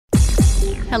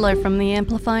Hello from the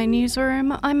Amplify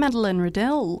newsroom, I'm Madeline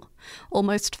Riddell.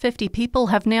 Almost 50 people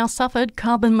have now suffered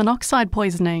carbon monoxide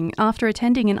poisoning after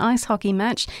attending an ice hockey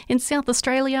match in South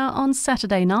Australia on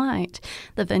Saturday night.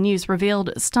 The venues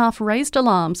revealed staff raised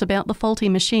alarms about the faulty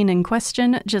machine in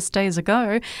question just days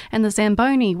ago, and the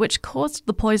Zamboni which caused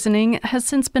the poisoning has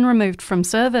since been removed from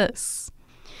service.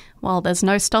 While there's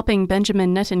no stopping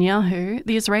Benjamin Netanyahu,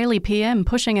 the Israeli PM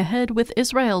pushing ahead with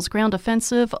Israel's ground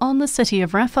offensive on the city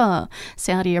of Rafah.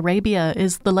 Saudi Arabia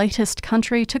is the latest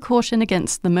country to caution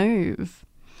against the move.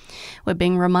 We're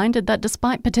being reminded that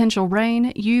despite potential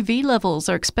rain, UV levels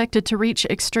are expected to reach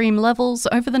extreme levels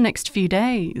over the next few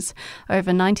days.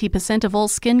 Over 90% of all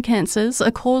skin cancers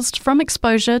are caused from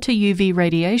exposure to UV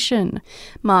radiation.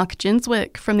 Mark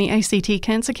Ginswick from the ACT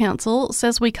Cancer Council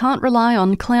says we can't rely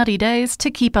on cloudy days to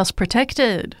keep us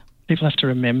protected. People have to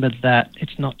remember that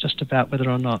it's not just about whether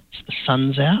or not the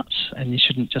sun's out, and you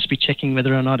shouldn't just be checking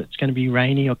whether or not it's going to be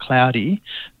rainy or cloudy.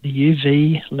 The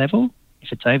UV level,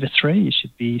 if it's over 3, you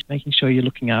should be making sure you're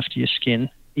looking after your skin,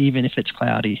 even if it's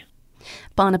cloudy.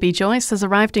 Barnaby Joyce has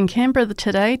arrived in Canberra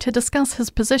today to discuss his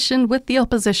position with the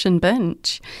opposition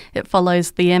bench. It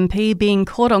follows the MP being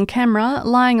caught on camera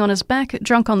lying on his back,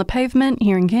 drunk on the pavement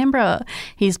here in Canberra.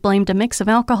 He's blamed a mix of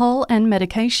alcohol and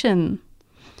medication.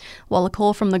 While a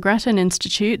call from the Grattan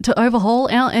Institute to overhaul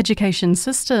our education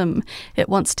system. It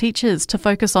wants teachers to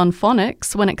focus on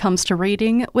phonics when it comes to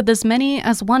reading, with as many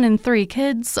as 1 in 3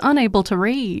 kids unable to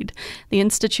read. The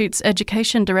Institute's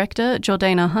Education Director,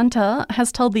 Jordana Hunter,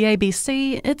 has told the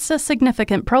ABC it's a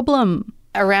significant problem.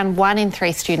 Around 1 in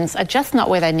 3 students are just not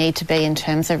where they need to be in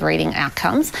terms of reading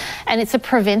outcomes, and it's a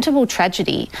preventable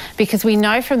tragedy because we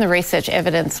know from the research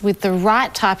evidence with the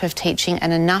right type of teaching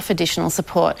and enough additional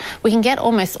support, we can get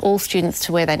almost all students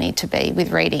to where they need to be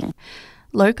with reading.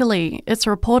 Locally, it's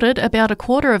reported about a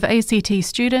quarter of ACT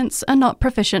students are not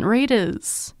proficient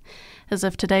readers. As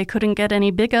if today couldn't get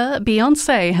any bigger,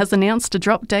 Beyoncé has announced a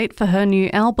drop date for her new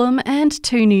album and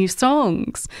 2 new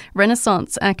songs.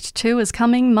 Renaissance Act 2 is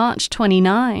coming March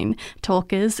 29.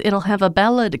 Talk is it'll have a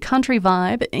ballad country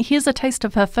vibe. Here's a taste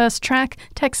of her first track,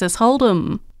 Texas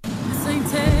Hold'em.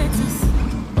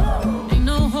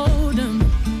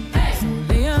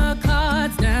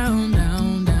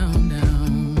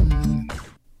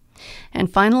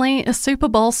 And finally, a Super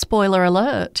Bowl spoiler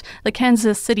alert. The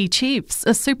Kansas City Chiefs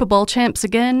are Super Bowl champs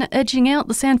again, edging out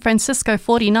the San Francisco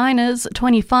 49ers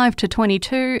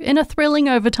 25-22 in a thrilling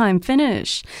overtime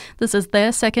finish. This is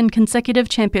their second consecutive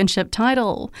championship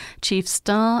title. Chiefs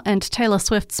star and Taylor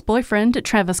Swift's boyfriend,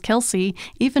 Travis Kelce,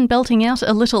 even belting out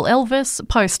a little Elvis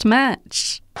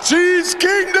post-match. Cheese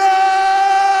Kingdom!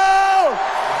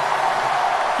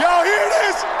 Y'all hear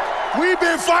this? We've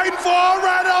been fighting for all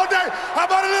right all day. How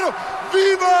about a little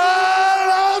Viva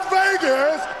Las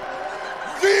Vegas!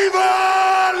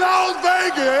 Viva Las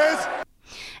Vegas!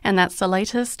 And that's the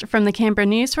latest from the Canberra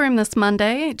newsroom this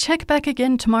Monday. Check back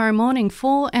again tomorrow morning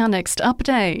for our next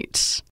update.